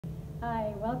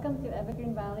Hi, welcome to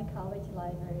Evergreen Valley College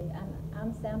Library.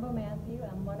 I'm Sambo Mathew.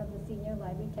 I'm one of the senior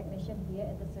library technicians here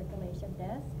at the circulation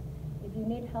desk. If you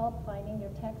need help finding your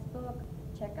textbook,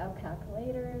 check out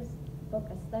calculators, book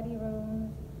a study room,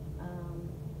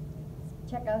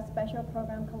 check out special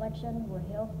program collection. We're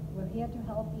here to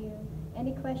help you.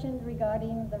 Any questions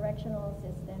regarding the directional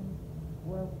system,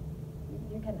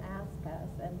 you can ask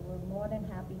us, and we're more than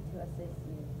happy to assist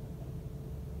you.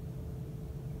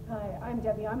 Hi, I'm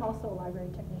Debbie. I'm also a library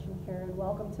technician here, and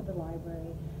welcome to the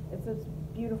library. It's a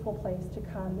beautiful place to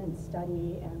come and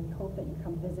study, and we hope that you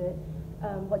come visit.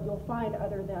 What you'll find,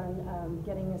 other than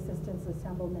getting assistance, as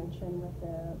Sambo mentioned, with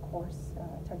the course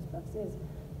textbooks, is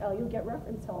you'll get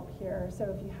reference help here.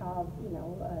 So if you have,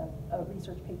 a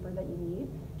research paper that you need,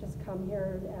 just come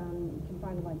here and you can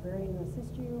find a librarian to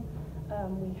assist you.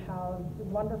 We have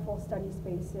wonderful study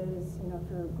spaces, if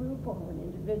you're a group or an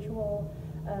individual.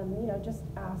 Just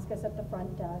ask us at the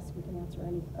front desk. We can answer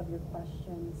any of your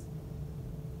questions.